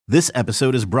This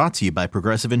episode is brought to you by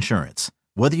Progressive Insurance.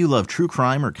 Whether you love true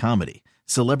crime or comedy,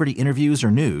 celebrity interviews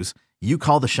or news, you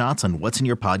call the shots on what's in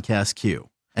your podcast queue.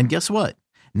 And guess what?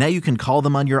 Now you can call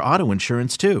them on your auto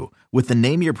insurance too with the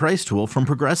Name Your Price tool from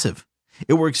Progressive.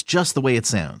 It works just the way it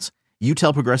sounds. You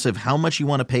tell Progressive how much you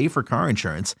want to pay for car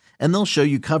insurance, and they'll show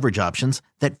you coverage options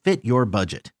that fit your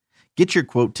budget. Get your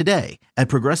quote today at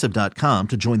Progressive.com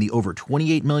to join the over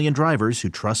 28 million drivers who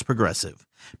trust Progressive.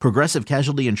 Progressive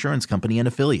Casualty Insurance Company and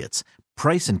Affiliates.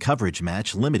 Price and coverage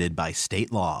match limited by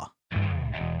state law.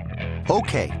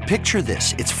 Okay, picture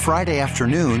this. It's Friday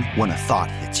afternoon when a thought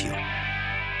hits you.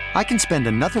 I can spend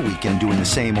another weekend doing the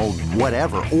same old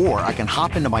whatever, or I can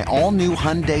hop into my all-new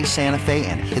Hyundai Santa Fe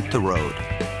and hit the road.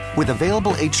 With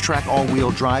available H-Track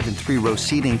all-wheel drive and 3-row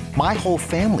seating, my whole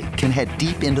family can head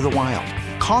deep into the wild.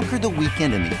 Conquer the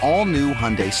weekend in the all-new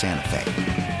Hyundai Santa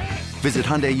Fe. Visit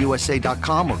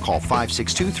HyundaiUSA.com or call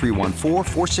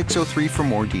 562-314-4603 for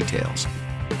more details.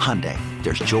 Hyundai,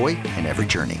 there's joy in every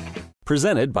journey.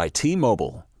 Presented by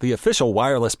T-Mobile, the official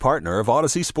wireless partner of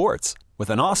Odyssey Sports.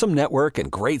 With an awesome network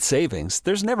and great savings,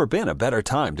 there's never been a better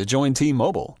time to join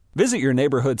T-Mobile. Visit your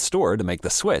neighborhood store to make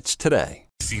the switch today.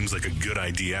 Seems like a good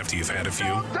idea after you've had a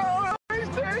few.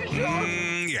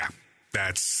 Yeah,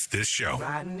 that's this show.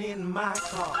 Riding in my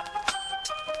car,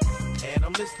 and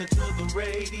I'm listening to the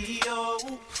radio.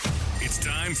 It's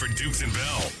time for Dukes and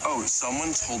Bell. Oh,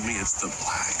 someone told me it's the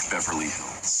Black Beverly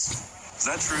Hills. Is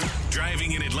that true?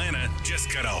 Driving in Atlanta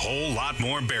just got a whole lot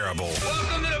more bearable.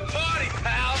 Welcome to the party,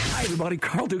 pal. Hi, everybody.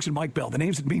 Carl Dukes and Mike Bell. The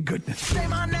names that mean goodness. Say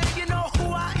my name, you know who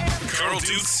I am. Carl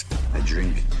Dukes. I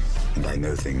drink and I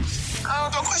know things. Oh,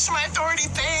 don't question my authority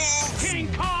thing.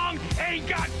 King Kong ain't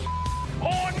got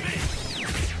on me.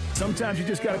 Sometimes you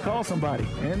just got to call somebody,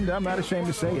 and I'm not ashamed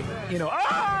to say it. You know,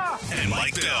 And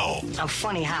Mike Bell. I'm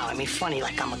funny how? I mean, funny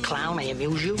like I'm a clown. I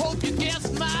amuse you. Hope you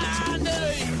guess my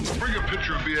name. Bring a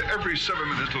pitcher of beer every 7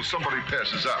 minutes till somebody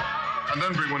passes out. And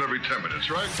then bring one every 10 minutes,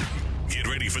 right? Get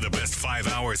ready for the best 5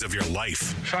 hours of your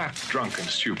life. Fat, drunk, and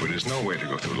stupid is no way to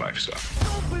go through life, son.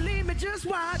 Don't believe me, just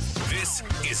watch. This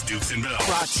is Dukes and Bell.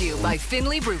 Brought to you by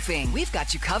Finley Roofing. We've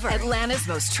got you covered. Atlanta's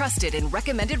most trusted and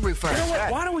recommended roofer. You know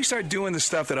what? Why don't we start doing the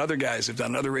stuff that other guys have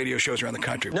done, other radio shows around the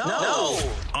country? No.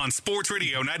 On Sports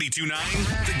Radio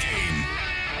 92.9, The Game.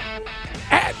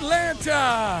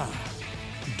 Atlanta!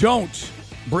 Don't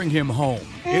bring him home.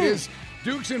 It is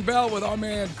Dukes and Bell with our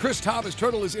man Chris Thomas.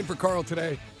 Turtle is in for Carl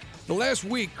today. The last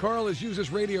week, Carl has used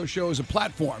this radio show as a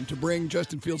platform to bring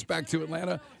Justin Fields back to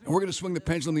Atlanta, and we're going to swing the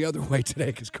pendulum the other way today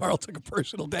because Carl took a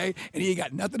personal day and he ain't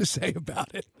got nothing to say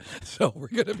about it. So we're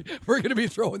gonna be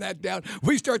throwing that down.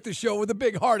 We start the show with a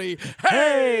big hearty,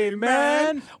 "Hey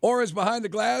man!" Aura's behind the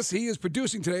glass. He is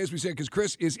producing today, as we said, because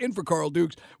Chris is in for Carl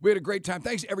Dukes. We had a great time.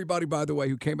 Thanks to everybody, by the way,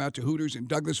 who came out to Hooters in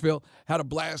Douglasville. Had a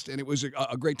blast, and it was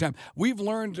a great time. We've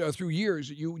learned through years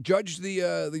that you judge the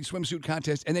swimsuit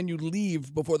contest, and then you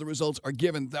leave before the results are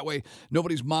given. That way,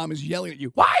 nobody's mom is yelling at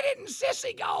you. Why didn't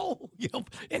Sissy go?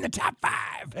 In the top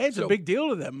 5. Hey, it's a big deal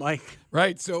to them, Mike.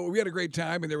 Right. So we had a great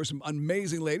time, and there were some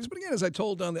amazing ladies. But again, as I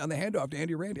told on the handoff to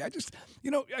Andy Randy, I just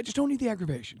don't need the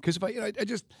aggravation because if I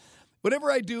just.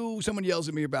 Whatever I do, someone yells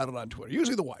at me about it on Twitter,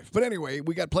 usually the wife. But anyway,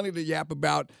 we got plenty to yap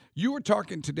about. You were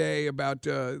talking today about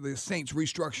the Saints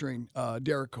restructuring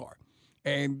Derek Carr.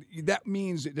 And that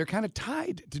means that they're kind of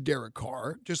tied to Derek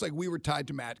Carr, just like we were tied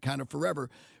to Matt kind of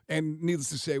forever. And needless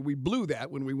to say, we blew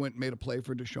that when we went and made a play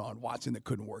for Deshaun Watson that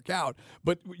couldn't work out.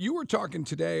 But you were talking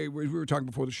today, we were talking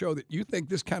before the show, that you think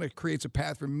this kind of creates a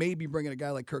path for maybe bringing a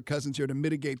guy like Kirk Cousins here to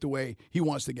mitigate the way he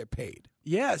wants to get paid.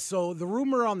 Yeah, so the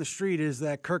rumor on the street is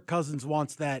that Kirk Cousins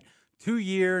wants that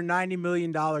 2-year, $90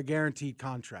 million guaranteed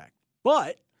contract.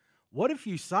 But what if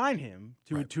you sign him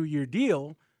to a 2-year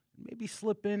deal? Maybe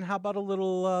slip in, how about a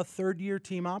little third-year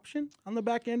team option on the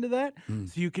back end of that?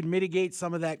 So you can mitigate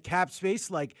some of that cap space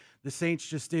like the Saints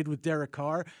just did with Derek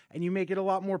Carr, and you make it a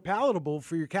lot more palatable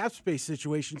for your cap space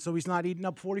situation so he's not eating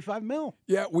up $45 million.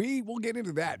 Yeah, we will get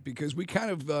into that because we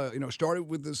kind of started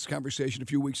with this conversation a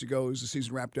few weeks ago as the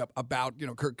season wrapped up about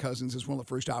Kirk Cousins as one of the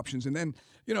first options. And then,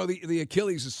 the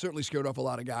Achilles has certainly scared off a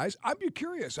lot of guys. I'd be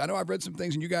curious. I know I've read some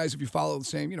things, and you guys, if you follow the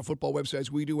same football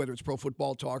websites we do, whether it's Pro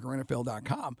Football Talk or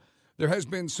NFL.com, there has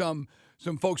been some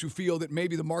folks who feel that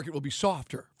maybe the market will be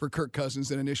softer for Kirk Cousins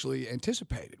than initially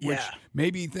anticipated. Which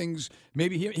maybe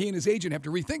he and his agent have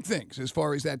to rethink things as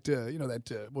far as that.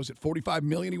 Was it $45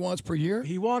 million he wants per year?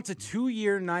 He wants a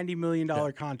 2-year, $90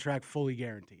 million contract, fully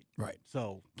guaranteed. Right.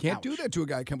 So can't do that to a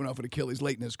guy coming off an Achilles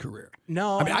late in his career.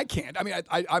 No, I mean I can't. I mean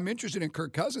I'm interested in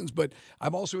Kirk Cousins, but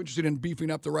I'm also interested in beefing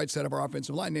up the right side of our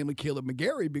offensive line, namely Caleb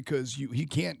McGarry, because he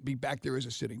can't be back there as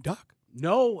a sitting duck.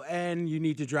 No, and you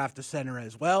need to draft a center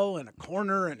as well, and a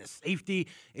corner, and a safety.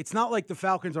 It's not like the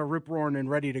Falcons are rip-roaring and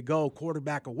ready to go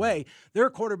quarterback away. They're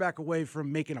a quarterback away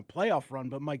from making a playoff run,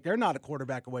 but, Mike, they're not a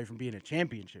quarterback away from being a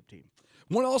championship team.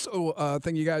 One also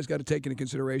thing you guys got to take into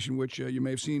consideration, which you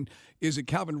may have seen, is that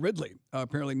Calvin Ridley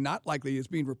apparently not likely is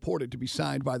being reported to be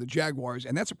signed by the Jaguars.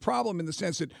 And that's a problem in the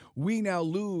sense that we now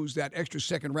lose that extra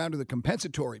second round of the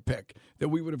compensatory pick that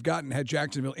we would have gotten had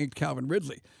Jacksonville inked Calvin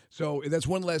Ridley. So that's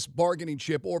one less bargaining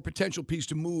chip or potential piece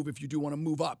to move if you do want to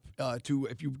move up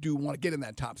if you do want to get in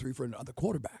that top 3 for another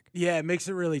quarterback. Yeah, it makes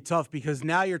it really tough because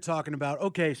now you're talking about,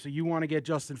 okay, so you want to get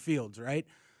Justin Fields, right?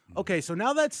 Okay, so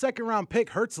now that second-round pick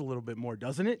hurts a little bit more,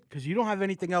 doesn't it? Because you don't have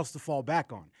anything else to fall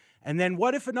back on. And then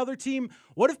what if another team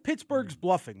 – what if Pittsburgh's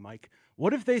bluffing, Mike?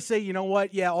 What if they say, you know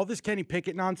what, yeah, all this Kenny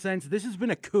Pickett nonsense, this has been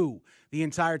a coup the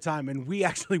entire time, and we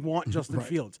actually want Justin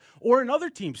Fields. Or another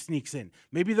team sneaks in.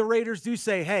 Maybe the Raiders do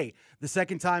say, hey, the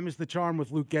second time is the charm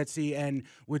with Luke Getsy and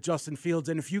with Justin Fields.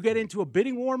 And if you get into a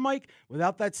bidding war, Mike,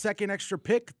 without that second extra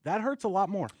pick, that hurts a lot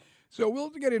more. So we'll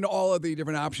get into all of the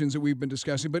different options that we've been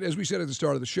discussing. But as we said at the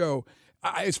start of the show,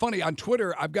 it's funny. On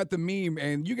Twitter, I've got the meme,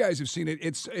 and you guys have seen it.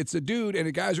 It's a dude, and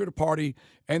the guys are at a party,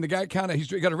 and the guy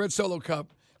he's got a red Solo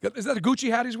cup. Is that a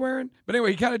Gucci hat he's wearing? But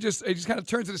anyway, he just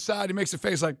turns to the side and makes a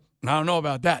face like, I don't know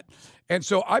about that. And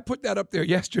so I put that up there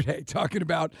yesterday talking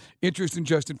about interest in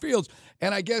Justin Fields.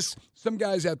 And I guess some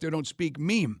guys out there don't speak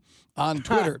meme on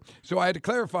Twitter. So I had to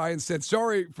clarify and said,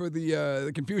 sorry for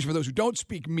the confusion. For those who don't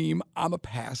speak meme, I'm a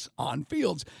pass on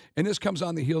Fields. And this comes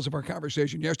on the heels of our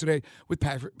conversation yesterday with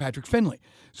Patrick Finley.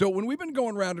 So when we've been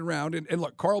going round and round, and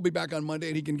look, Carl will be back on Monday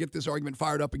and he can get this argument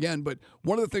fired up again. But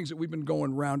one of the things that we've been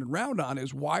going round and round on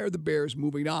is why are the Bears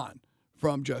moving on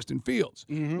from Justin Fields?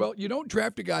 Mm-hmm. Well, you don't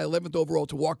draft a guy 11th overall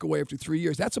to walk away after 3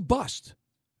 years. That's a bust.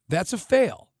 That's a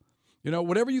fail. You know,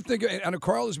 whatever you think, and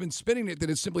Carl has been spinning it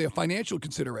that it's simply a financial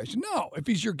consideration. No, if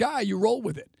he's your guy, you roll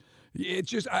with it.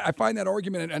 It's just, I find that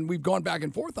argument, and we've gone back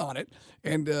and forth on it,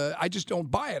 and I just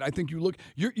don't buy it. I think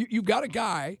you've got a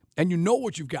guy, and you know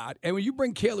what you've got, and when you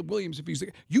bring Caleb Williams,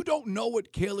 you don't know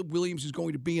what Caleb Williams is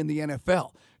going to be in the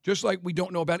NFL, just like we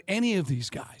don't know about any of these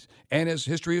guys. And as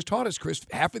history has taught us, Chris,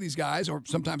 half of these guys, or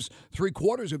sometimes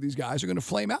 3/4 of these guys, are going to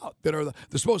flame out that are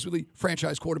the supposedly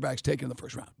franchise quarterbacks taken in the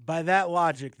first round. By that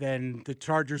logic, then, the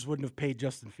Chargers wouldn't have paid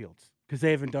Justin Fields because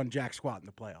they haven't done jack squat in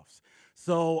the playoffs.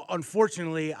 So,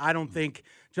 unfortunately, I don't think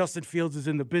Justin Fields is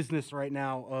in the business right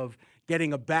now of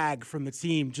getting a bag from the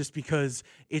team just because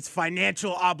it's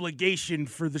financial obligation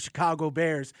for the Chicago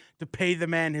Bears to pay the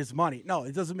man his money. No,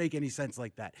 it doesn't make any sense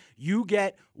like that. You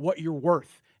get what you're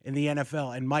worth in the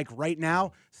NFL. And, Mike, right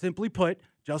now, simply put,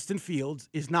 Justin Fields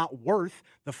is not worth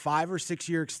the 5 or 6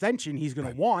 year extension he's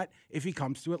going to want if he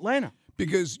comes to Atlanta.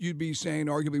 Because you'd be saying,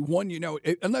 arguably, one,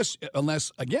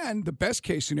 unless again, the best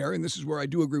case scenario, and this is where I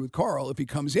do agree with Carl, if he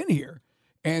comes in here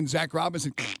and Zach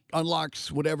Robinson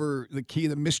unlocks whatever the key,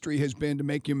 the mystery has been to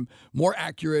make him more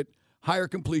accurate, higher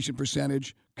completion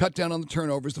percentage, cut down on the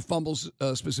turnovers, the fumbles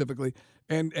specifically,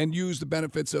 and use the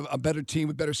benefits of a better team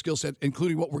with better skill set,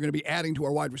 including what we're going to be adding to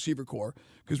our wide receiver core,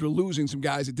 because we're losing some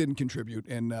guys that didn't contribute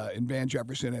in Van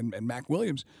Jefferson and Mac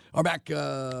Williams, or Mac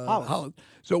Holland.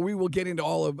 So we will get into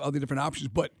all of the different options.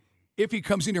 But if he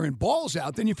comes in here and balls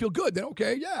out, then you feel good. Then,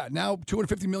 okay, yeah, now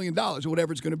 $250 million or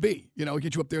whatever it's going to be.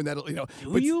 Get you up there and that'll,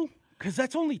 Do you? Because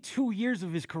that's only 2 years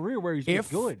of his career where he's been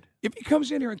good. If he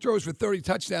comes in here and throws for 30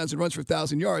 touchdowns and runs for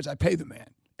 1,000 yards, I pay the man.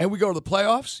 And we go to the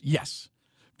playoffs? Yes.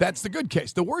 That's the good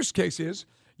case. The worst case is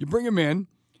you bring him in,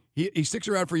 he sticks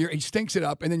around for a year, he stinks it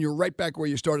up, and then you're right back where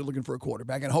you started looking for a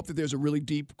quarterback and hope that there's a really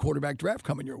deep quarterback draft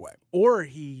coming your way. Or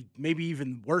he, maybe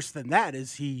even worse than that,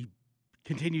 is he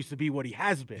continues to be what he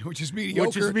has been. Which is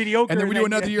mediocre. And then we do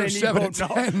another year of 7 and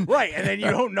 10. Right, and then you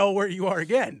don't know where you are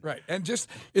again. Right, and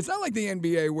it's not like the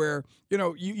NBA where,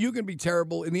 you can be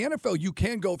terrible. In the NFL, you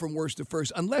can go from worst to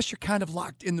first unless you're kind of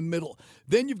locked in the middle.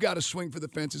 Then you've got to swing for the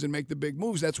fences and make the big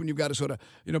moves. That's when you've got to sort of,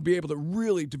 be able to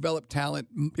really develop talent,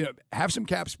 have some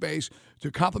cap space to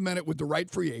complement it with the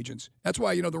right free agents. That's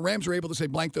why, the Rams are able to say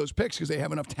blank those picks because they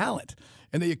have enough talent.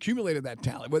 And they accumulated that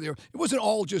talent. It wasn't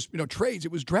all just, trades.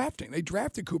 It was drafting. They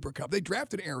drafted Cooper Kupp. They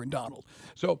drafted Aaron Donald.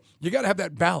 So you got to have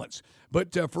that balance.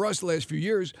 But for us the last few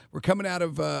years, we're coming out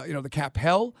of, the cap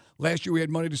hell. Last year we had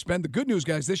money to spend. The good news,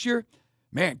 guys, this year,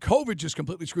 man, COVID just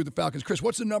completely screwed the Falcons. Chris,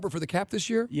 what's the number for the cap this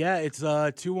year? Yeah, it's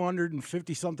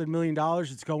 $250-something million.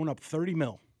 It's going up $30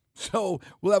 million. So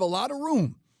we'll have a lot of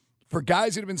room for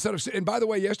guys that have been set up. And by the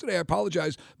way, yesterday, I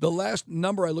apologize, the last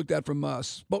number I looked at from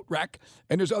Spotrac,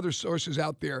 and there's other sources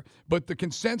out there, but the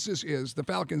consensus is the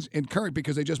Falcons, in current,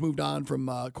 because they just moved on from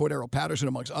Cordero Patterson,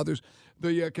 amongst others,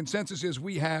 the consensus is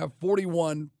we have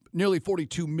 41 nearly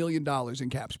 $42 million in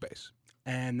cap space.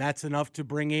 And that's enough to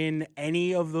bring in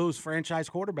any of those franchise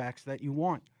quarterbacks that you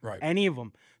want. Right. Any of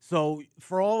them. So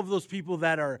for all of those people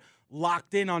that are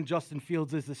locked in on Justin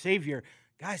Fields as the savior,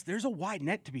 guys, there's a wide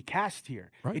net to be cast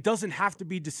here. Right. It doesn't have to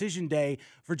be decision day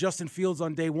for Justin Fields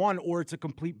on day one, or it's a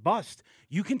complete bust.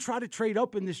 You can try to trade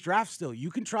up in this draft still.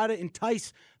 You can try to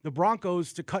entice the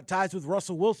Broncos to cut ties with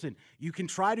Russell Wilson. You can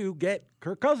try to get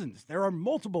Kirk Cousins. There are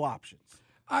multiple options.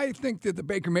 I think that the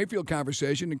Baker Mayfield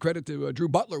conversation, and credit to Drew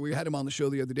Butler, we had him on the show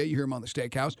the other day. You hear him on the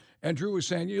Steakhouse, and Drew was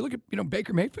saying, you look at,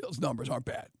 Baker Mayfield's numbers aren't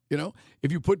bad.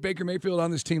 If you put Baker Mayfield on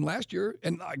this team last year,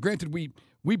 and granted we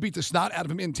beat the snot out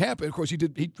of him in Tampa. Of course, he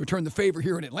returned the favor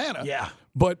here in Atlanta. Yeah.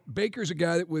 But Baker's a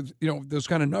guy that with those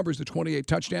kind of numbers, the 28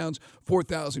 touchdowns,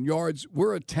 4,000 yards,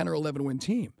 we're a 10 or 11 win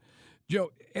team.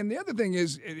 And the other thing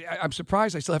is, I'm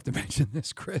surprised I still have to mention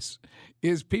this, Chris,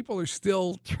 is people are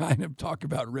still trying to talk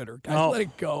about Ritter. Guys, let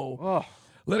it go. Oh.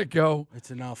 Let it go.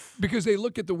 It's enough. Because they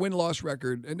look at the win-loss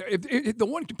record. And if the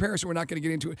one comparison we're not going to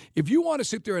get into it, if you want to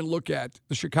sit there and look at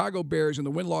the Chicago Bears and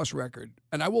the win-loss record,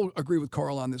 and I will agree with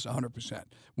Carl on this 100%,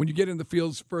 when you get in the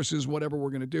fields versus whatever we're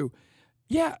going to do,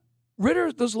 yeah,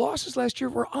 Ritter, those losses last year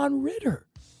were on Ritter.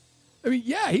 I mean,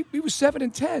 yeah, he was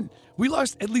 7-10. We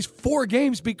lost at least 4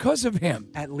 games because of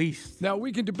him. At least. Now,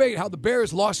 we can debate how the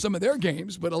Bears lost some of their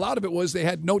games, but a lot of it was they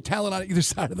had no talent on either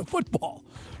side of the football.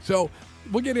 So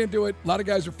we'll get into it. A lot of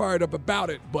guys are fired up about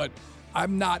it, but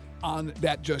I'm not on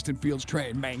that Justin Fields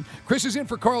train, man. Chris is in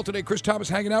for Carl today. Chris Thomas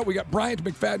hanging out. We got Bryant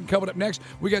McFadden coming up next.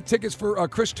 We got tickets for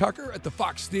Chris Tucker at the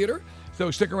Fox Theater, so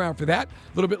stick around for that.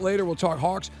 A little bit later, we'll talk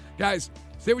Hawks. Guys,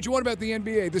 say what you want about the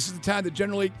NBA. This is the time that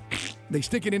generally they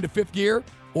stick it into 5th gear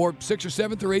or 6th or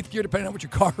 7th or 8th gear, depending on what your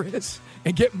car is,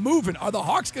 and get moving. Are the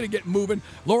Hawks going to get moving?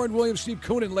 Lauren Williams, Steve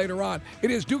Koonin later on.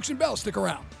 It is Dukes and Bell. Stick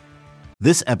around.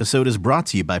 This episode is brought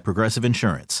to you by Progressive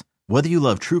Insurance. Whether you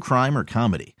love true crime or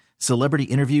comedy, celebrity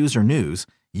interviews or news,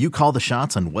 you call the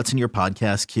shots on what's in your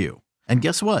podcast queue. And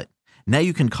guess what? Now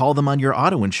you can call them on your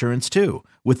auto insurance too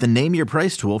with the Name Your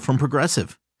Price tool from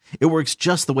Progressive. It works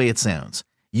just the way it sounds.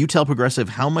 You tell Progressive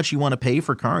how much you want to pay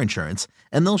for car insurance,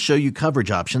 and they'll show you coverage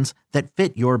options that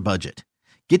fit your budget.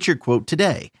 Get your quote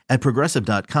today at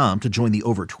Progressive.com to join the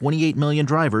over 28 million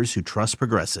drivers who trust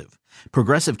Progressive.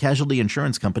 Progressive Casualty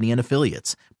Insurance Company and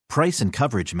Affiliates. Price and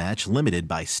coverage match limited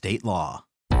by state law.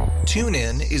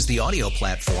 TuneIn is the audio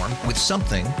platform with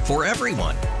something for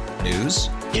everyone. News.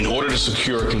 In order to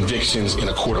secure convictions in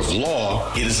a court of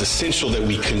law, it is essential that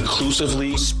we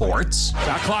conclusively. Sports.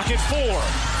 Got clock at 4.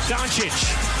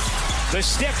 Doncic. The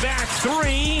step back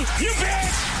 3. You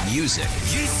bet. Music.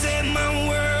 You set my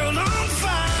world on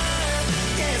fire.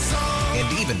 Yes,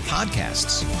 and even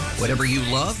podcasts. Whatever you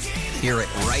love, hear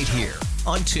it right here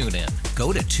on TuneIn.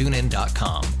 Go to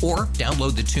TuneIn.com or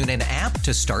download the TuneIn app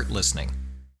to start listening.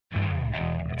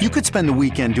 You could spend the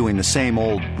weekend doing the same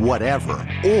old whatever,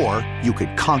 or you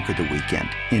could conquer the weekend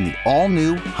in the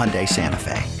all-new Hyundai Santa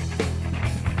Fe.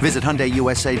 Visit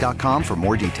HyundaiUSA.com for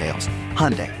more details.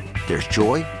 Hyundai, there's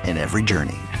joy in every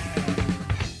journey.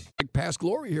 Like past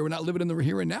glory here. We're not living in the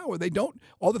here and now where they don't,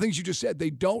 all the things you just said, they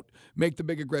don't make the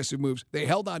big aggressive moves. They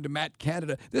held on to Matt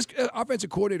Canada. This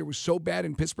offensive coordinator was so bad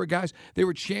in Pittsburgh, guys, they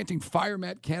were chanting fire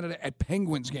Matt Canada at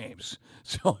Penguins games.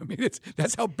 So, I mean,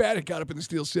 that's how bad it got up in the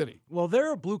Steel City. Well,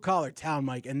 they're a blue-collar town,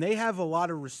 Mike, and they have a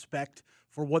lot of respect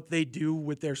for what they do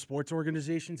with their sports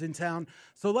organizations in town.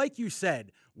 So like you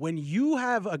said, when you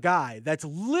have a guy that's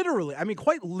literally, I mean,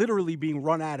 quite literally being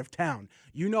run out of town,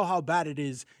 you know how bad it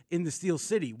is in the Steel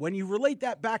City. When you relate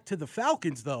that back to the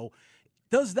Falcons, though,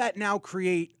 does that now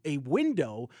create a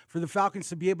window for the Falcons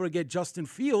to be able to get Justin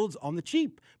Fields on the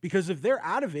cheap? Because if they're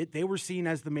out of it, they were seen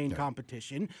as the main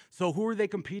competition. So who are they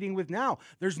competing with now?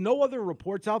 There's no other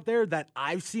reports out there that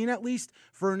I've seen, at least,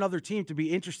 for another team to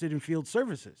be interested in Field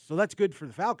services. So that's good for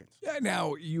the Falcons. Yeah,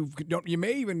 now you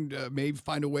may even may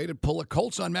find a way to pull a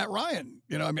Colts on Matt Ryan.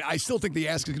 You know, I mean, I still think the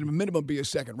ask is going to minimum be a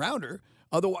second rounder.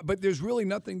 Otherwise, but there's really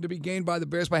nothing to be gained by the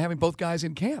Bears by having both guys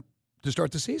in camp to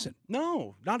start the season.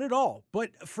 No, not at all.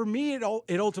 But for me, it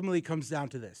ultimately comes down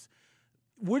to this.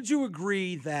 Would you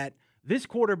agree that this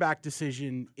quarterback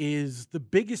decision is the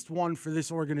biggest one for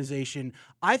this organization,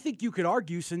 I think you could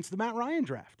argue, since the Matt Ryan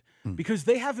draft? Because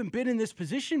they haven't been in this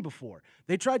position before.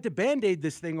 They tried to Band-Aid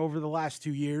this thing over the last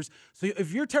 2 years. So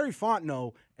if you're Terry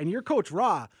Fontenot and you're Coach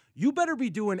Ra, you better be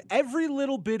doing every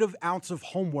little bit of ounce of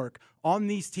homework on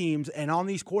these teams and on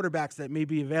these quarterbacks that may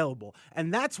be available.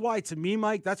 And that's why, to me,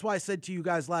 Mike, that's why I said to you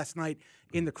guys last night,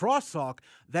 in the crosstalk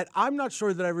that I'm not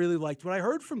sure that I really liked what I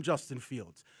heard from Justin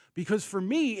Fields. Because for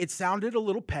me, it sounded a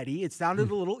little petty. It sounded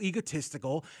a little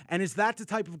egotistical. And is that the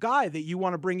type of guy that you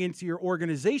want to bring into your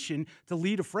organization to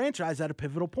lead a franchise at a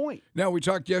pivotal point? Now, we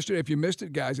talked yesterday. If you missed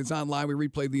it, guys, it's online. We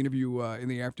replayed the interview in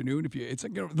the afternoon. It's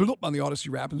on the Odyssey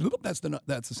Rap. That's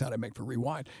the sound I make for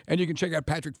Rewind. And you can check out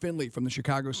Patrick Finley from the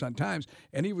Chicago Sun-Times.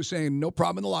 And he was saying no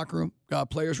problem in the locker room.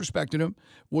 Players respected him.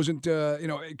 Wasn't,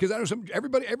 because I know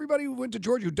everybody who went to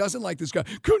Georgia who doesn't like this guy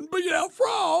couldn't beat out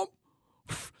from.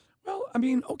 Well, I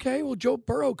mean, okay, Joe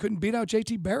Burrow couldn't beat out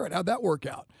J.T. Barrett. How'd that work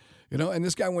out? And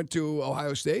this guy went to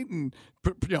Ohio State and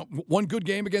one good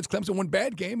game against Clemson, one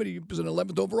bad game, and he was an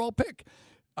 11th overall pick.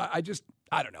 I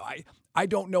don't know. I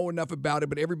don't know enough about it,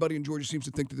 but everybody in Georgia seems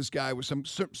to think that this guy was some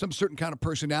certain kind of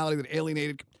personality that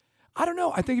alienated. I don't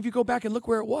know. I think if you go back and look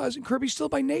where it was, and Kirby still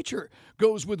by nature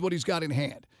goes with what he's got in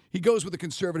hand. He goes with a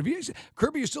conservative.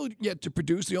 Kirby is still yet to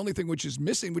produce. The only thing which is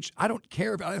missing, which I don't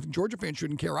care about, I think Georgia fans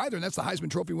shouldn't care either, and that's the Heisman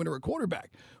Trophy winner at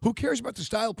quarterback. Who cares about the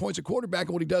style points at quarterback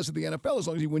and what he does at the NFL as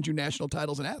long as he wins you national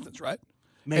titles in Athens, right?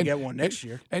 May get one next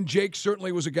year. And Jake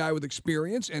certainly was a guy with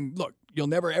experience. And look, you'll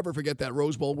never, ever forget that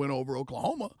Rose Bowl win over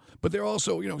Oklahoma. But they're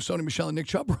also, Sony Michel and Nick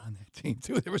Chubb were on that team,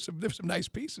 too. There were some nice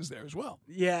pieces there as well.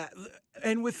 Yeah.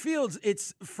 And with Fields,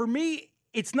 for me,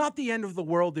 it's not the end of the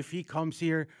world if he comes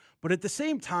here. But at the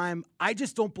same time, I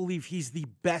just don't believe he's the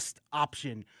best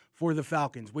option for the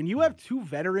Falcons. When you have two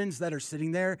veterans that are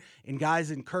sitting there and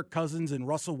guys in Kirk Cousins and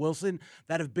Russell Wilson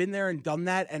that have been there and done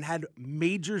that and had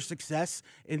major success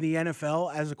in the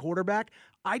NFL as a quarterback,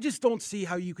 I just don't see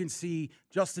how you can see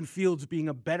Justin Fields being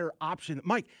a better option.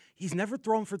 Mike, he's never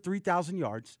thrown for 3,000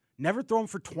 yards. Never thrown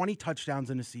for 20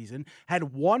 touchdowns in a season,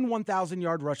 had one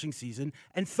 1,000-yard rushing season,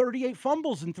 and 38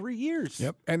 fumbles in 3 years.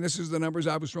 Yep, and this is the numbers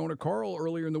I was throwing at Carl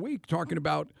earlier in the week, talking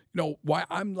about, why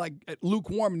I'm like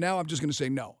lukewarm. Now I'm just going to say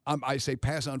no. I say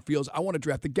pass on Fields. I want to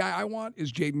draft. The guy I want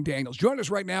is Jaden Daniels. Join us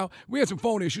right now. We had some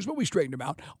phone issues, but we straightened them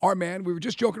out. Our man, we were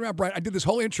just joking around, Brian. I did this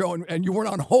whole intro, and you weren't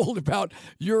on hold about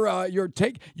your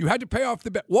take. You had to pay off the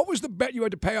bet. What was the bet you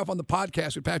had to pay off on the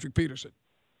podcast with Patrick Peterson?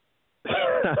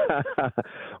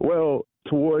 Well,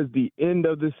 towards the end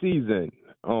of the season,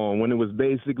 when it was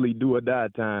basically do or die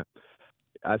time,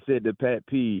 I said to Pat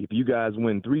P, if you guys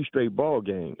win 3 straight ball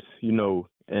games,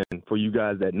 and for you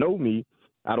guys that know me,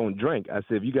 I don't drink. I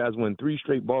said, if you guys win 3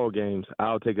 straight ball games,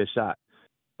 I'll take a shot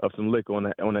of some liquor on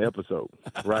the episode,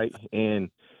 right?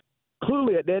 And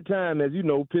clearly at that time, as you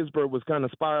know, Pittsburgh was kind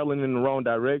of spiraling in the wrong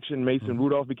direction. Mason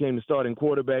Rudolph became the starting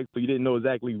quarterback, so you didn't know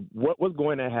exactly what was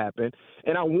going to happen.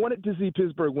 And I wanted to see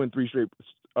Pittsburgh win 3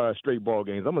 straight ball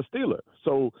games. I'm a Steeler.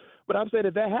 But I've said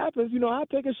if that happens, I'll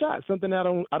take a shot, something I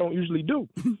don't usually do.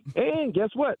 And guess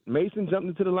what? Mason jumped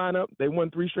into the lineup. They won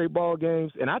 3 straight ball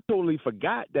games, and I totally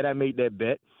forgot that I made that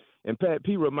bet. And Pat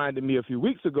P reminded me a few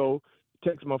weeks ago,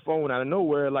 text my phone out of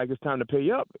nowhere like it's time to pay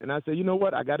up, and I said, you know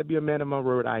what, I got to be a man of my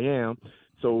word. I am.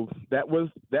 So that was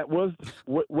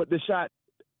what the shot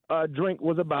drink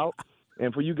was about.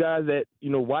 And for you guys that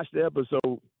watch the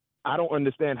episode, I don't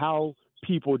understand how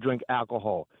people drink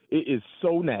alcohol. It is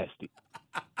so nasty.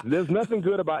 There's nothing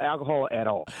good about alcohol at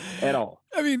all.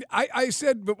 I mean, I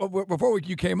said before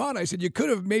you came on, I said you could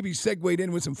have maybe segued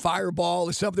in with some Fireball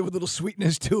or something with a little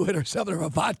sweetness to it or something, or a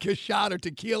vodka shot or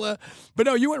tequila. But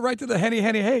no, you went right to the henny,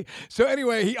 hey. So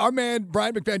anyway, our man,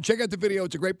 Bryant McFadden, check out the video.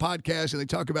 It's a great podcast, and they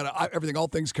talk about everything, all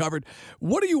things covered.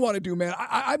 What do you want to do, man?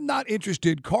 I'm not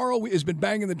interested. Carl has been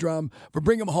banging the drum for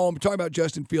bring him home, talking about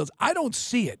Justin Fields. I don't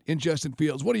see it in Justin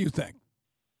Fields. What do you think?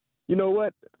 You know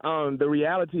what? The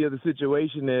reality of the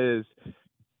situation is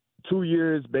 2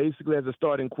 years basically as a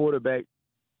starting quarterback,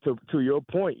 to your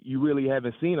point, you really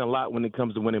haven't seen a lot when it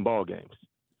comes to winning ball games,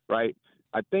 right?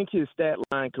 I think his stat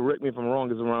line, correct me if I'm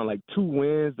wrong, is around like 2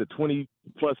 wins to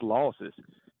 20-plus losses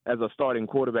as a starting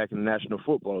quarterback in the National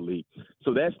Football League.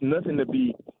 So that's nothing to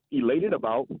be elated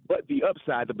about, but the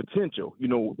upside, the potential.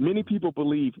 Many people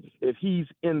believe if he's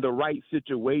in the right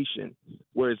situation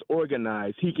where it's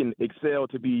organized, he can excel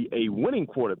to be a winning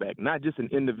quarterback, not just an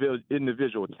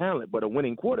individual talent, but a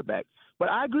winning quarterback. But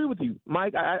I agree with you,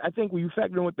 Mike. I think when you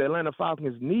factor in what the Atlanta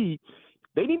Falcons need,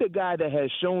 they need a guy that has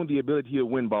shown the ability to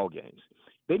win ball games.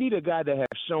 They need a guy that has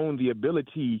shown the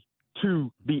ability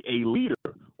to be a leader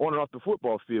on and off the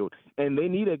football field. And they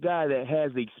need a guy that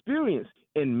has experience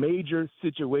in major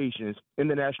situations in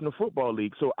the National Football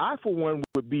League. So I, for one,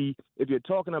 would be, if you're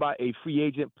talking about a free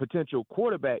agent potential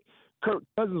quarterback, Kirk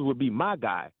Cousins would be my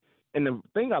guy. And the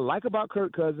thing I like about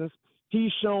Kirk Cousins,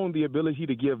 he's shown the ability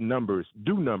to give numbers,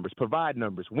 do numbers, provide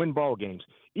numbers, win ball games.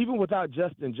 Even without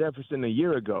Justin Jefferson a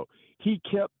year ago, he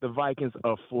kept the Vikings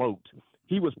afloat.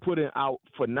 He was putting out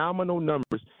phenomenal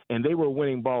numbers, and they were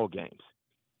winning ball games.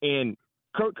 And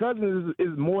Kirk Cousins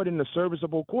is more than a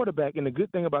serviceable quarterback. And the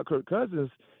good thing about Kirk Cousins,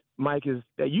 Mike, is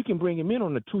that you can bring him in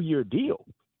on a 2-year deal.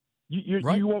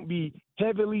 You won't be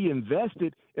heavily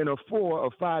invested in a 4 or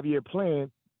 5-year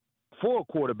plan for a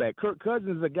quarterback. Kirk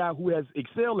Cousins is a guy who has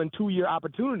excelled in 2-year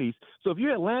opportunities. So if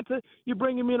you're Atlanta, you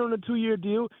bring him in on a 2-year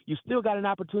deal. You still got an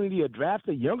opportunity to draft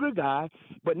a younger guy,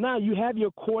 but now you have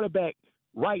your quarterback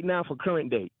right now for current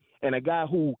day, and a guy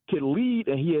who can lead,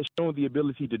 and he has shown the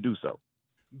ability to do so.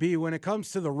 B, when it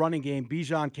comes to the running game,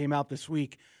 Bijan came out this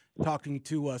week talking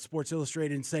to Sports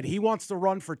Illustrated and said he wants to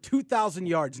run for 2,000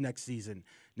 yards next season.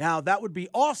 Now, that would be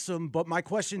awesome, but my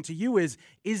question to you is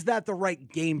that the right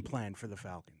game plan for the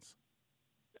Falcons?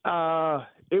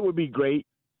 It would be great.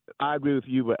 I agree with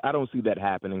you, but I don't see that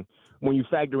happening. When you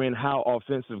factor in how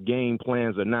offensive game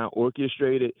plans are now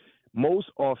orchestrated,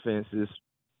 most offenses,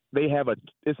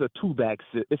 it's a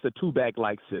two-back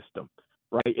like system,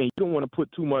 right? And you don't want to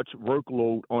put too much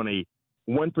workload on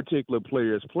one particular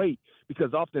player's plate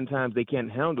because oftentimes they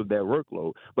can't handle that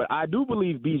workload. But I do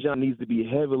believe Bijan needs to be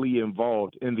heavily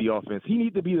involved in the offense. He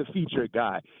needs to be the featured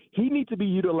guy. He needs to be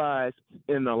utilized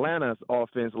in Atlanta's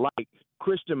offense like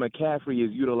Christian McCaffrey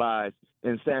is utilized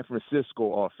in San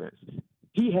Francisco offense.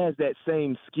 He has that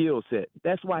same skill set.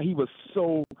 That's why he was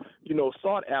so,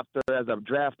 sought after as a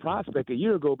draft prospect a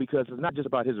year ago, because it's not just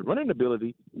about his running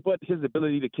ability, but his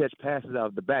ability to catch passes out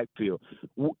of the backfield.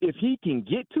 If he can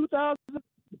get 2,000,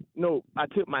 I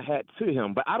tip my hat to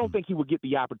him. But I don't think he would get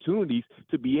the opportunities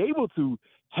to be able to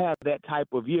have that type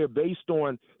of year based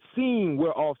on seeing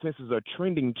where offenses are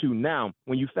trending to now.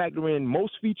 When you factor in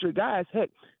most featured guys, heck,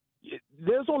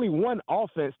 there's only one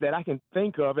offense that I can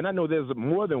think of, and I know there's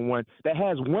more than one, that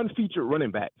has one featured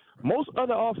running back. Most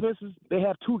other offenses, they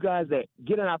have 2 guys that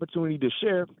get an opportunity to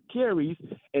share carries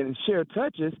and share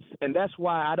touches, and that's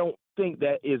why I don't think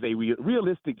that is a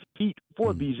realistic feat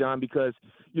for Bijan because,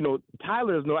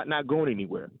 Tyler is not going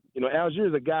anywhere. Algier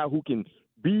is a guy who can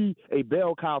be a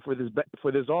bell cow for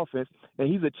this offense, and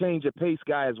he's a change of pace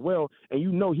guy as well, and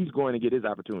he's going to get his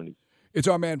opportunities. It's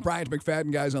our man Bryant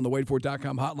McFadden, guys, on the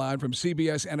waitfor.com hotline from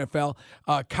CBS NFL.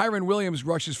 Kyron Williams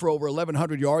rushes for over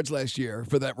 1,100 yards last year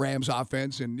for that Rams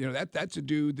offense, and that's a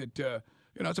dude that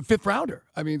it's a 5th rounder.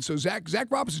 I mean, so Zach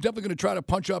Robinson's definitely going to try to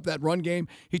punch up that run game.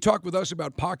 He talked with us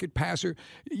about pocket passer.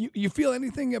 You feel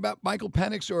anything about Michael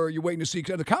Penix, or are you waiting to see?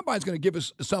 Because the Combine's going to give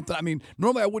us something. I mean,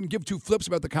 normally I wouldn't give 2 flips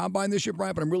about the Combine this year,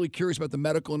 Bryant, but I'm really curious about the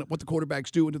medical and what the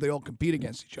quarterbacks do, and do they all compete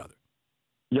against each other?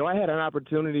 I had an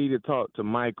opportunity to talk to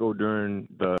Michael during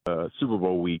the Super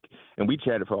Bowl week, and we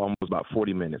chatted for almost about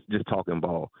 40 minutes, just talking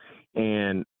ball.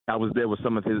 And I was there with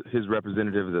some of his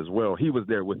representatives as well. He was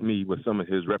there with me with some of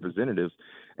his representatives,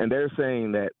 and they're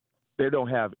saying that they don't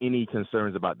have any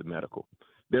concerns about the medical.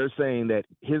 They're saying that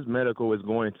his medical is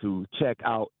going to check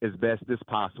out as best as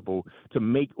possible to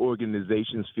make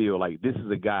organizations feel like this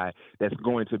is a guy that's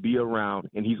going to be around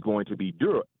and he's going to be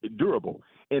durable.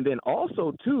 And then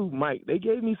also, too, Mike, they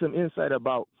gave me some insight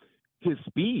about his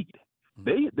speed.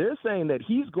 They're saying that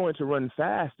he's going to run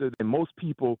faster than most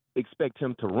people expect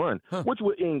him to run, which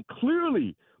would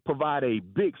clearly provide a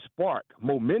big spark,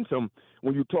 momentum,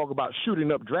 when you talk about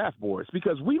shooting up draft boards.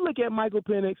 Because we look at Michael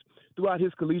Penix throughout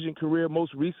his collegiate career,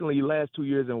 most recently last 2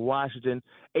 years in Washington,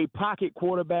 a pocket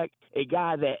quarterback, a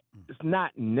guy that is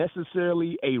not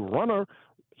necessarily a runner.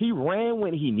 He ran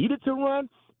when he needed to run,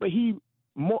 but he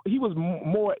was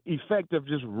more effective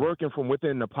just working from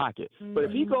within the pocket. But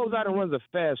if he goes out and runs a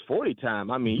fast 40 time,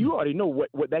 I mean, you already know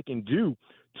what that can do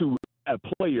to a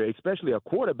player, especially a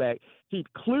quarterback. He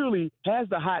clearly has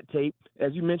the hot tape,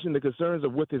 as you mentioned, the concerns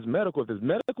of with his medical. If his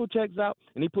medical checks out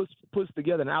and he puts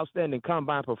together an outstanding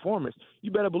combine performance,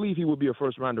 you better believe he will be a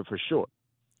first rounder for sure.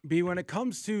 B, when it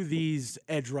comes to these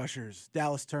edge rushers,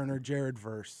 Dallas Turner, Jared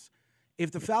Verse,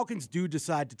 if the Falcons do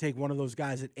decide to take one of those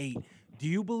guys at 8, do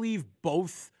you believe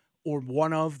both or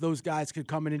one of those guys could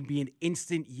come in and be an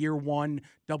instant year 1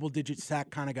 double-digit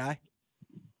sack kind of guy?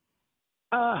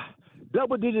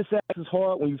 Double-digit sacks is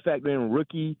hard when you factor in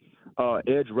rookie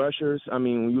edge rushers. I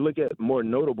mean, when you look at more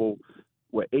notable,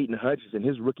 Aiden Hutchinson,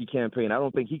 his rookie campaign, I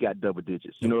don't think he got double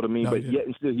digits. You know what I mean? But yet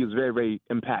and still, he was very, very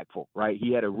impactful, right?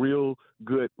 He had a real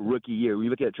good rookie year. When you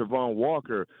look at Travon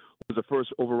Walker, who was the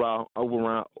first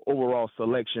overall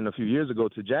selection a few years ago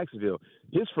to Jacksonville.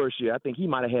 His first year, I think he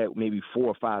might have had maybe 4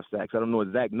 or 5 sacks. I don't know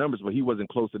exact numbers, but he wasn't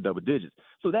close to double digits.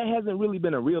 So that hasn't really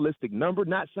been a realistic number.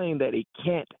 Not saying that it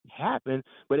can't happen,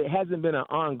 but it hasn't been an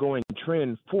ongoing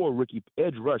trend for rookie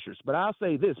edge rushers. But I'll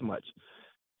say this much.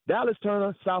 Dallas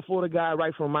Turner, South Florida guy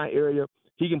right from my area,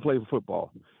 he can play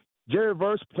football. Jared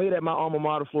Verse played at my alma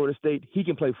mater, Florida State. He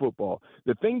can play football.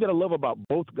 The thing that I love about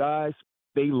both guys,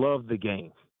 they love the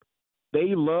game.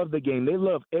 They love the game. They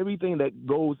love everything that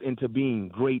goes into being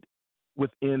great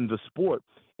within the sport.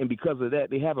 And because of that,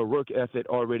 they have a work ethic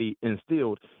already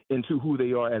instilled into who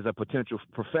they are as a potential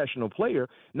professional player,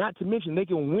 not to mention they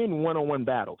can win one-on-one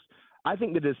battles. I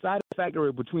think the deciding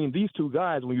factor between these two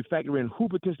guys, when you factor in who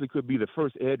potentially could be the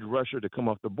first edge rusher to come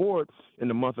off the board in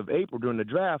the month of April during the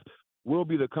draft, will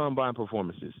be the combine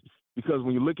performances. Because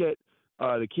when you look at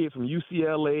the kid from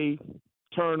UCLA,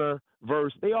 Turner,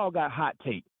 Verse, they all got hot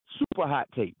tape, super hot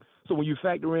tape. So when you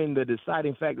factor in the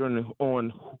deciding factor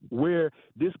on where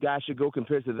this guy should go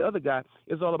compared to the other guy,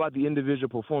 it's all about the individual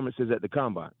performances at the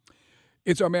combine.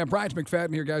 It's our man Bryant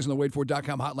McFadden here, guys, on the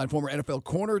WadeFord.com hotline, former NFL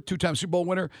corner, two-time Super Bowl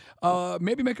winner.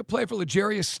 Maybe make a play for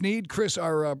L'Jarius Sneed. Chris,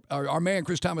 our man,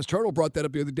 Chris Thomas Turtle, brought that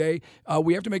up the other day.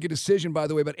 We have to make a decision, by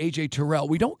the way, about A.J. Terrell.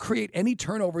 We don't create any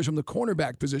turnovers from the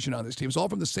cornerback position on this team. It's all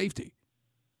from the safety.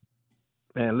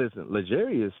 Man, listen,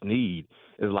 L'Jarius Sneed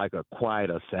is like a quiet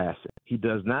assassin. He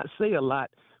does not say a lot,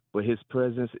 but his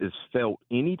presence is felt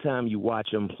anytime you watch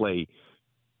him play,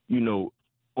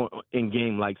 in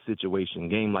game-like situation,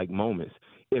 game-like moments.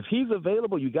 If he's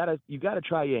available, you gotta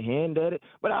try your hand at it.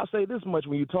 But I'll say this much: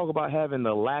 when you talk about having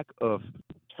the lack of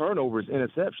turnovers,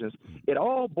 interceptions, it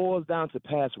all boils down to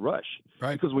pass rush.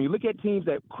 Right. Because when you look at teams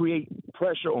that create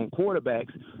pressure on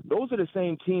quarterbacks, those are the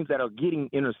same teams that are getting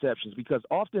interceptions, because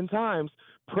oftentimes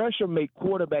pressure make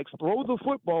quarterbacks throw the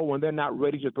football when they're not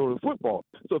ready to throw the football.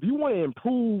 So if you want to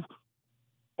improve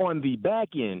on the back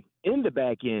end,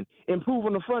 improve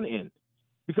on the front end.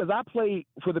 Because I played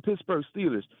for the Pittsburgh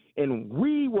Steelers, and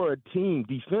we were a team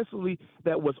defensively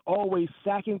that was always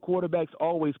sacking quarterbacks,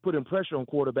 always putting pressure on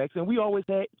quarterbacks, and we always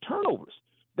had turnovers.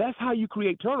 That's how you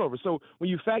create turnovers. So when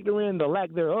you factor in the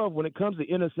lack thereof when it comes to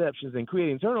interceptions and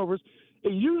creating turnovers,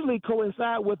 it usually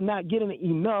coincides with not getting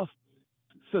enough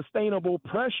sustainable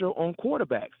pressure on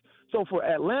quarterbacks. So for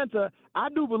Atlanta, I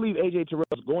do believe A.J. Terrell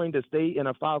is going to stay in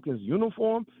a Falcons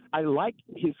uniform. I like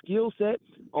his skill set.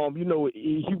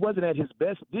 He wasn't at his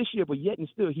best this year, but yet and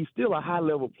still, he's still a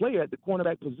high-level player at the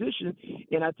cornerback position.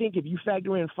 And I think if you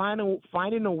factor in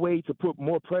finding a way to put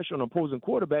more pressure on opposing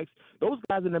quarterbacks, those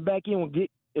guys in the back end will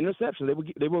get interceptions.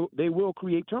 They will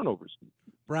create turnovers.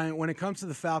 Brian, when it comes to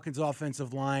the Falcons'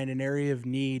 offensive line, an area of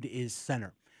need is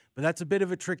center. But that's a bit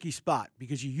of a tricky spot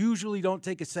because you usually don't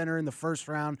take a center in the first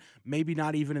round, maybe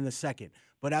not even in the second.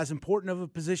 But as important of a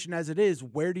position as it is,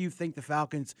 where do you think the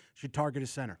Falcons should target a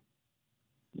center?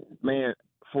 Man,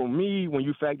 for me, when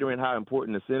you factor in how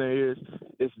important the center is,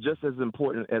 it's just as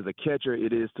important as a catcher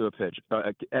it is to a pitcher.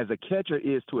 As a catcher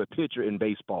is to a pitcher in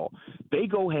baseball. They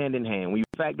go hand in hand. When you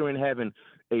factor in having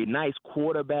a nice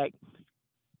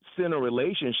quarterback-center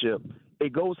relationship,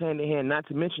 it goes hand in hand, not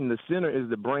to mention the center is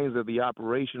the brains of the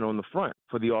operation on the front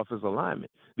for the offensive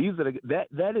alignment.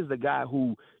 That is the guy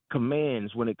who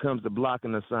commands when it comes to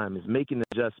blocking assignments, making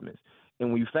adjustments.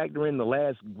 And when you factor in the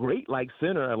last great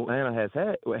center Atlanta has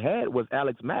had was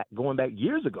Alex Mack going back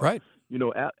years ago. Right.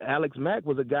 Alex Mack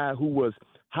was a guy who was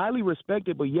highly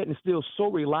respected, but yet and still so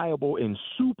reliable and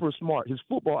super smart. His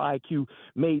football IQ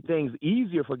made things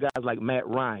easier for guys like Matt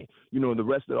Ryan, and the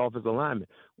rest of the offensive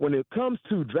alignment. When it comes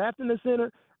to drafting the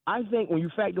center, I think when you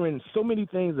factor in so many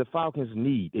things the Falcons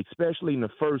need, especially in the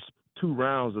first 2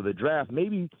 rounds of the draft,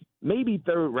 maybe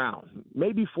third round,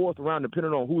 maybe fourth round,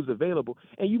 depending on who's available,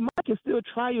 and you can still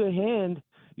try your hand,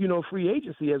 free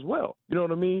agency as well. You know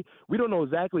what I mean? We don't know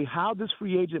exactly how this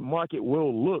free agent market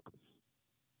will look,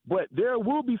 but there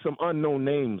will be some unknown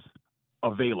names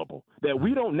available that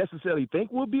we don't necessarily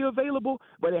think will be available,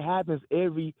 but it happens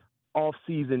every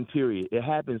off-season period. It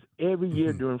happens every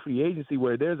year during free agency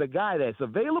where there's a guy that's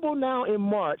available now in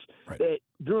March that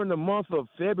during the month of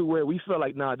February we feel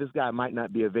like, this guy might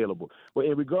not be available. But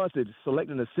in regards to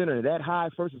selecting a center in that high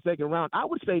first and second round, I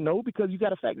would say no, because you got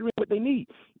to factor in what they need.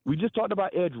 We just talked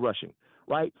about edge rushing,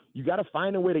 right? You got to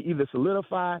find a way to either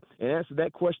solidify and answer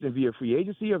that question via free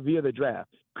agency or via the draft.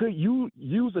 Could you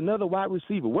use another wide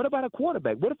receiver? What about a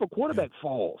quarterback? What if a quarterback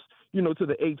falls, to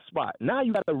the 8th spot? Now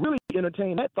you got to really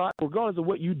entertain that thought regardless of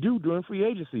what you do during free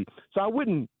agency. So I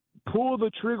wouldn't pull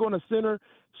the trigger on a center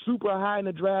super high in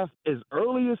the draft as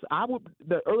early as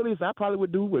the earliest I probably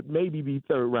would do would maybe be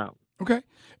 3rd round. Okay.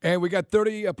 And we got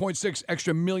 $30.6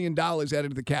 extra million added to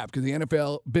the cap because the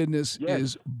NFL business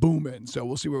is booming. So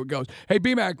we'll see where it goes. Hey,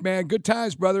 B-Mac, man, good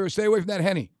times, brother. Stay away from that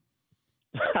Henny.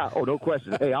 Oh, no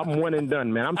question. Hey, I'm one and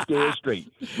done, man. I'm scared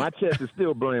straight. My chest is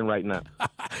still burning right now.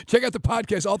 Check out the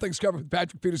podcast, All Things Covered with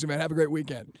Patrick Peterson, man. Have a great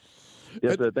weekend.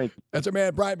 Yes, sir. Thank you. That's our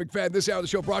man, Bryant McFadden. This hour of the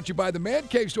show brought to you by the Man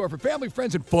Cave Store. For family,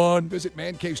 friends, and fun, visit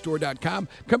mancavestore.com.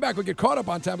 Come back. We'll get caught up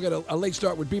on time. We got a late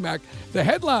start with B-Mac. The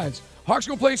headlines. Hawks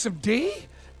going to play some D,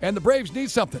 and the Braves need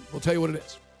something. We'll tell you what it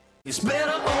is. It's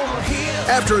better over here.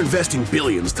 After investing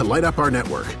billions to light up our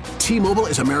network, T-Mobile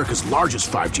is America's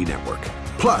largest 5G network.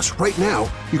 Plus, right now,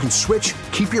 you can switch,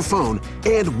 keep your phone,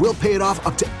 and we'll pay it off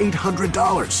up to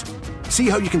 $800. See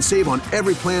how you can save on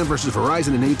every plan versus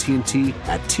Verizon and AT&T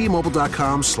at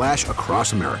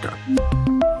T-Mobile.com/across America.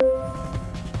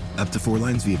 Up to 4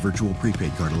 lines via virtual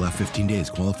prepaid card. Allow 15 days.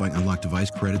 Qualifying unlocked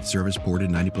device credit service ported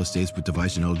 90+ days with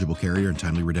device and eligible carrier and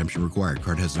timely redemption required.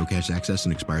 Card has no cash access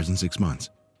and expires in 6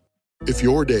 months. If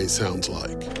your day sounds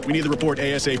like, we need the report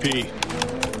ASAP,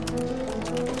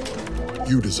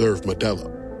 you deserve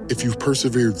Modelo. If you've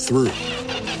persevered through,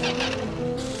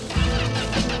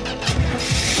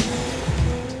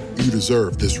 you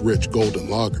deserve this rich golden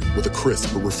lager with a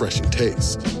crisp but refreshing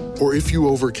taste. Or if you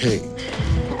overcame, 2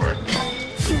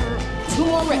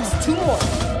 more reps, 2 more.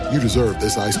 You deserve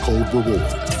this ice-cold reward.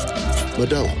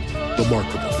 Modelo, the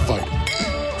Remarkable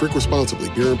Fighter. Drink responsibly.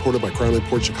 Beer imported by Crown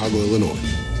Port Chicago, Illinois.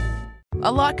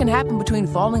 A lot can happen between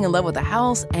falling in love with a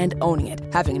house and owning it.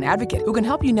 Having an advocate who can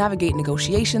help you navigate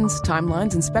negotiations,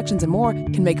 timelines, inspections, and more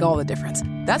can make all the difference.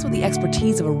 That's what the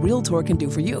expertise of a Realtor can do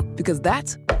for you, because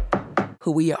that's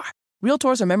who we are.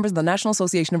 Realtors are members of the National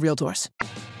Association of Realtors.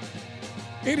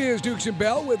 It is Dukes and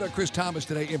Bell with Chris Thomas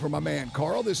today in for my man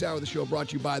Carl. This hour of the show brought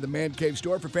to you by the Man Cave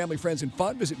Store. For family, friends, and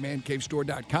fun, visit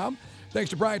mancavestore.com. Thanks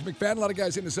to Bryant McFadden. A lot of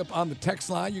guys hitting us up on the text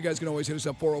line. You guys can always hit us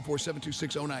up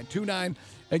 404-726-0929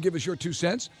 and give us your 2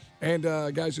 cents. And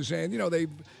guys are saying, what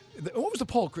was the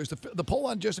poll, Chris? The poll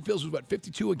on Justin Fields was what,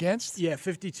 52 against? Yeah,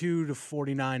 52 to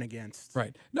 49 against.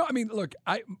 Right. No, I mean, look,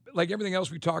 I like everything else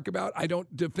we talk about, I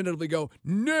don't definitively go,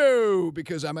 no,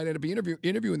 because I might end up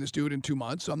interviewing this dude in 2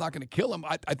 months, so I'm not going to kill him.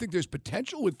 I think there's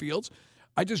potential with Fields.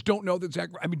 I just don't know that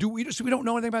we don't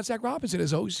know anything about Zach Robinson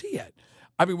as OC yet.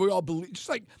 I mean, we all believe, just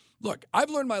like, look, I've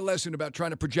learned my lesson about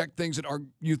trying to project things that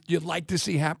you'd like to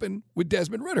see happen with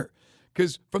Desmond Ridder.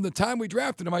 Because from the time we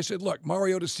drafted him, I said, look,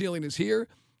 Mariota's ceiling is here.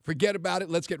 Forget about it.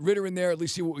 Let's get Ridder in there, at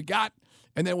least see what we got,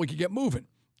 and then we can get moving.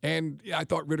 And I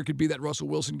thought Ridder could be that Russell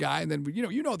Wilson guy. And then,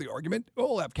 you know the argument.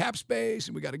 Oh, we'll have cap space,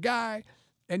 and we got a guy.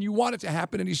 And you want it to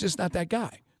happen, and he's just not that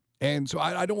guy. And so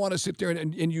I don't want to sit there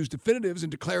and use definitives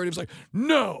and declaratives like,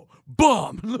 no,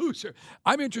 bum, loser.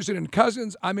 I'm interested in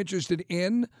Cousins. I'm interested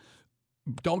in,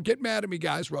 don't get mad at me,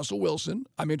 guys, Russell Wilson.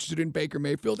 I'm interested in Baker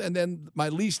Mayfield. And then my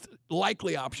least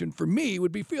likely option for me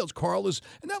would be Fields. And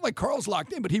not like Carl's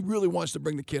locked in, but he really wants to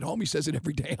bring the kid home. He says it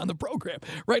every day on the program.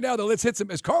 Right now, though, let's hit some,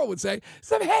 as Carl would say,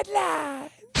 some headlines.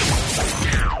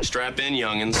 Strap in,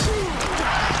 youngins.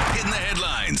 Hitting the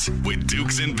headlines with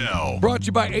Dukes and Bell. Brought to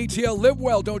you by ATL. Live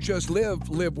well, don't just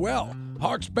live well.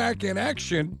 Hawks back in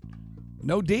action.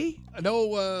 No D,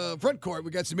 no front court.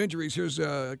 We got some injuries. Here's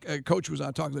a coach who was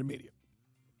on talking to the media.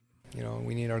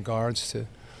 We need our guards to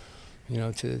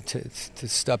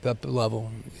step up a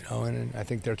level, and I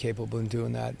think they're capable of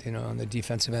doing that, on the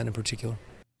defensive end in particular.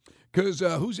 Because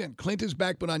who's in? Clint is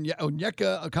back, but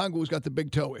Onyeka Okongwu's got the big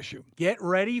toe issue. Get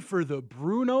ready for the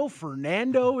Bruno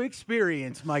Fernando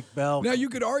experience, Mike Bell. Now, you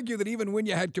could argue that even when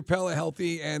you had Capella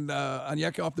healthy and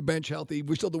Onyeka off the bench healthy,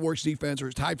 we're still the worst defense, or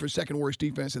is tied for second worst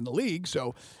defense in the league.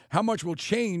 So how much will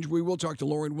change? We will talk to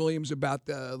Lauren Williams about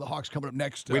the Hawks coming up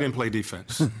next. We didn't play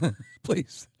defense.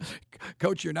 Please.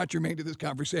 Coach, you're not germane to this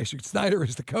conversation. Snyder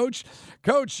is the coach.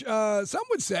 Coach, some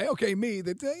would say, okay, me,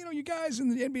 that, you guys in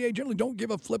the NBA generally don't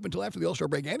give a flip until after the All-Star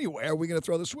break anyway. Are we going to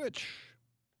throw the switch?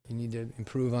 You need to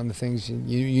improve on the things.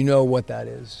 You know what that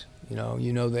is. You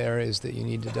know the areas that you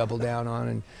need to double down on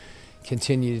and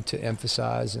continue to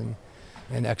emphasize and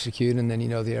execute, and then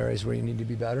the areas where you need to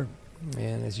be better.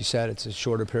 And as you said, it's a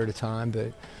shorter period of time,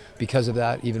 but because of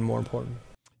that, even more important.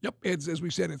 Yep, it's, as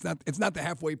we said, it's not the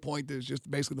halfway point. There's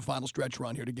just basically the final stretch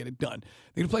run here to get it done.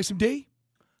 They going to play some D?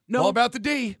 No. All about the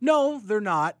D. No, they're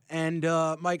not. And,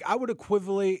 Mike, I would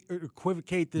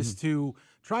equivocate this to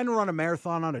trying to run a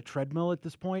marathon on a treadmill at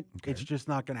this point. Okay. It's just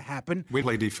not going to happen. We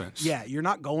play defense. Yeah, you're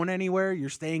not going anywhere. You're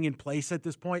staying in place at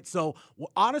this point. So,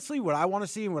 honestly, what I want to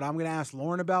see and what I'm going to ask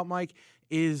Lauren about, Mike,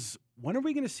 is when are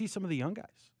we going to see some of the young guys?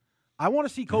 I want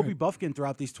to see Kobe Buffkin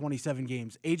throughout these 27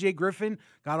 games. A.J. Griffin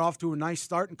got off to a nice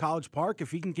start in College Park. If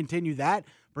he can continue that,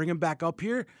 bring him back up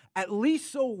here, at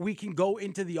least so we can go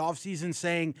into the offseason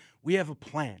saying we have a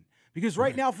plan. Because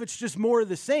right now, if it's just more of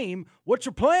the same, what's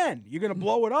your plan? You're going to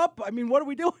blow it up? I mean, what are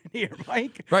we doing here,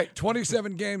 Mike? Right,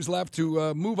 27 games left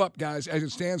to move up, guys. As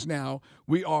it stands now,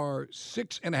 we are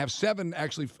 7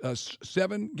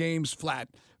 games flat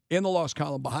in the loss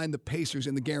column behind the Pacers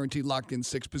in the guaranteed locked-in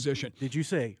 6th position. Did you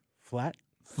say flat?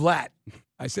 Flat.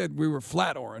 I said we were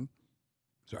flat, Oren.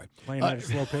 Sorry. Playing at a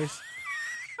slow pace?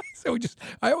 So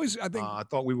I think. I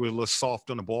thought we were a little soft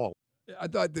on the ball. I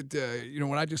thought that,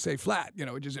 when I just say flat,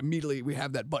 it just immediately we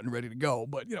have that button ready to go.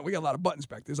 But, we got a lot of buttons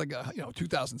back. There's like,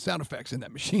 2,000 sound effects in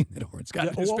that machine. It's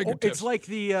got his fingertips.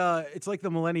 It's like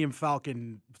the Millennium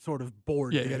Falcon sort of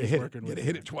board. Yeah, you got to hit it. You got to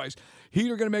hit it twice.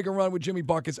 Heat are going to make a run with Jimmy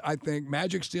Buckets, I think.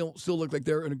 Magic still look like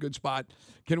they're in a good spot.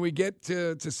 Can we get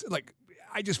to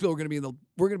I just feel we're going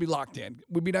to be locked in. It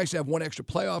would be nice to have one extra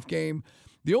playoff game.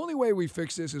 The only way we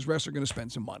fix this is refs are going to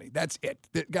spend some money. That's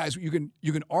it. Guys, you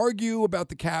can argue about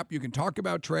the cap. You can talk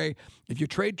about Trey. If you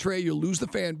trade Trey, you'll lose the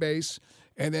fan base.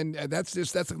 And then that's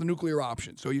like the nuclear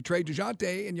option. So you trade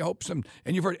DeJounte and you hope and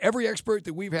you've heard every expert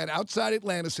that we've had outside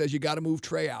Atlanta says you got to move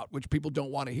Trey out, which people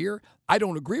don't want to hear. I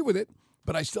don't agree with it,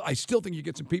 but I still think you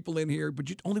get some people in here.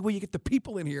 But only way you get the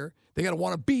people in here, they got to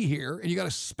want to be here, and you got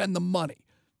to spend the money.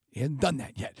 He hasn't done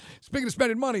that yet. Speaking of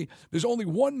spending money, there's only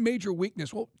one major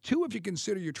weakness. Well, two if you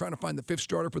consider you're trying to find the fifth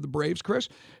starter for the Braves, Chris.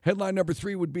 Headline number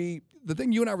 3 would be the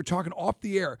thing you and I were talking off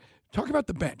the air. Talk about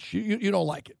the bench. You don't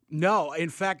like it. No. In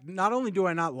fact, not only do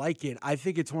I not like it, I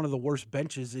think it's one of the worst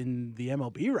benches in the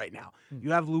MLB right now.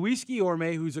 You have Luis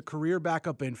Guillorme, who's a career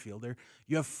backup infielder.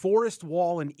 You have Forrest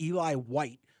Wall and Eli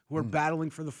White, who are battling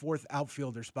for the 4th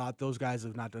outfielder spot. Those guys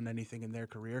have not done anything in their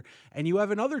career. And you have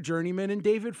another journeyman in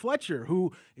David Fletcher,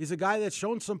 who is a guy that's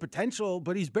shown some potential,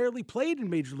 but he's barely played in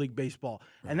Major League Baseball.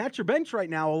 Right. And that's your bench right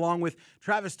now, along with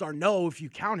Travis d'Arnaud, if you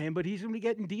count him, but he's going to be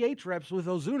getting DH reps with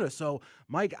Ozuna. So,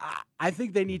 Mike, I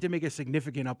think they need to make a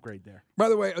significant upgrade there. By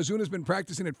the way, Ozuna's been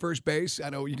practicing at first base. I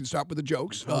know you can stop with the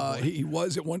jokes. He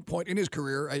was at one point in his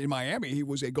career in Miami. He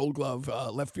was a Gold Glove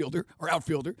left fielder or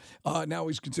outfielder. Now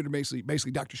he's considered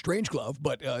basically Dr. Strange Glove,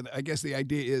 but I guess the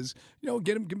idea is,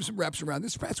 give him some reps around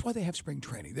this. That's why they have spring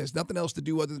training. There's nothing else to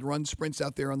do other than run sprints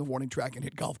out there on the warning track and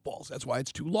hit golf balls. That's why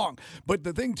it's too long. But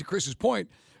the thing, to Chris's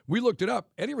point, we looked it up.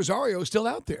 Eddie Rosario is still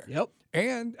out there. Yep.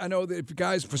 And I know that if you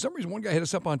guys, for some reason, one guy hit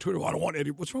us up on Twitter, I don't want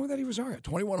Eddie. What's wrong with Eddie Rosario?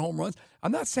 21 home runs.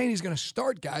 I'm not saying he's going to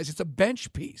start, guys. It's a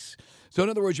bench piece. So in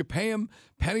other words, you pay him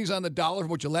pennies on the dollar for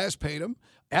what you last paid him.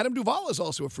 Adam Duvall is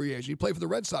also a free agent. He played for the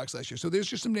Red Sox last year. So there's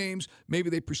just some names. Maybe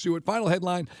they pursue it. Final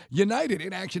headline, United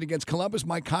in action against Columbus.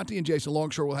 Mike Conti and Jason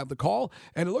Longshore will have the call.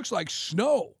 And it looks like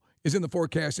snow is in the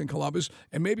forecast in Columbus.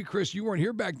 And maybe, Chris, you weren't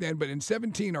here back then, but in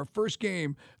 17, our first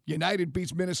game, United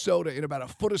beats Minnesota in about a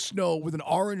foot of snow with an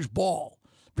orange ball.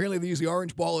 Apparently, they use the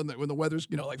orange ball when the weather's,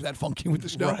 like that funky with the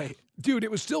snow. Right. Dude,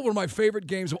 it was still one of my favorite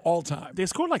games of all time. They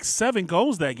scored like 7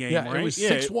 goals that game, right? It was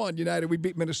 6-1 United. We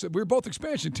beat Minnesota. We were both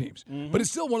expansion teams. Mm-hmm. But it's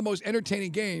still one of the most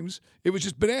entertaining games. It was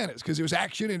just bananas because it was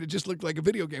action and it just looked like a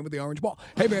video game with the orange ball.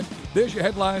 Hey, man, there's your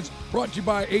headlines. Brought to you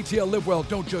by ATL Live Well.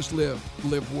 Don't just live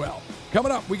well.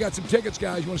 Coming up, we got some tickets,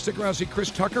 guys. You want to stick around and see Chris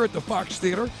Tucker at the Fox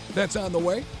Theater? That's on the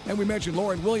way. And we mentioned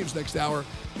Lauren Williams next hour.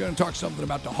 We're going to talk something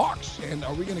about the Hawks. And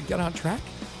are we going to get on track?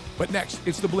 But next,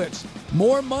 it's the Blitz.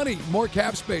 More money, more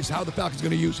cap space. How the Falcons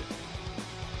going to use it?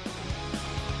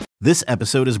 This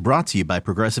episode is brought to you by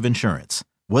Progressive Insurance.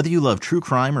 Whether you love true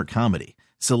crime or comedy,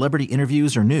 celebrity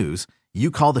interviews or news, you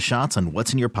call the shots on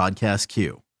what's in your podcast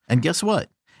queue. And guess what?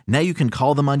 Now you can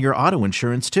call them on your auto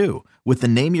insurance too with the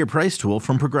Name Your Price tool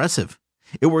from Progressive.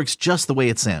 It works just the way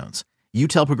it sounds. You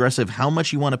tell Progressive how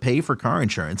much you want to pay for car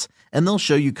insurance, and they'll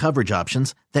show you coverage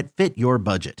options that fit your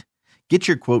budget. Get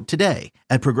your quote today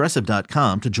at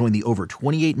Progressive.com to join the over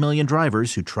 28 million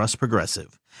drivers who trust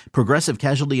Progressive. Progressive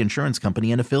Casualty Insurance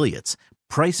Company and Affiliates.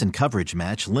 Price and coverage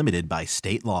match limited by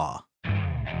state law.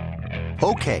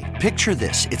 Okay, picture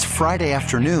this. It's Friday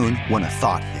afternoon when a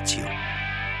thought hits you.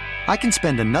 I can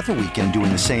spend another weekend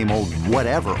doing the same old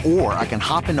whatever, or I can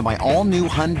hop into my all-new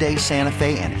Hyundai Santa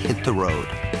Fe and hit the road.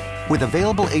 With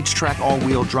available H-Track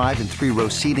all-wheel drive and 3-row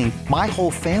seating, my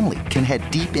whole family can head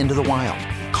deep into the wild.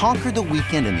 Conquer the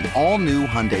weekend in the all-new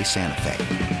Hyundai Santa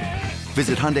Fe.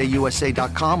 Visit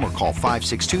HyundaiUSA.com or call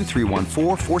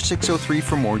 562-314-4603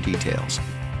 for more details.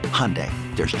 Hyundai,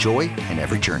 there's joy in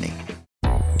every journey.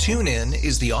 TuneIn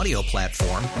is the audio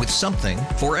platform with something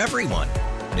for everyone.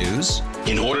 News.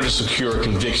 In order to secure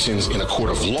convictions in a court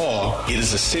of law, it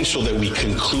is essential that we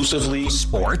conclusively.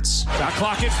 Sports. Got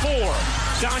clock at 4.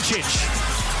 Doncic.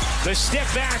 The step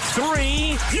back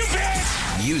 3. You bet.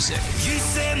 Music. You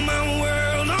set my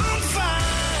world on fire.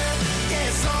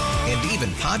 Yes, and even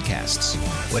podcasts.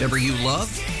 Whatever you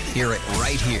love, hear it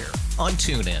right here on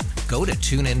TuneIn. Go to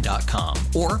TuneIn.com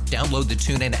or download the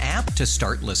TuneIn app to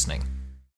start listening.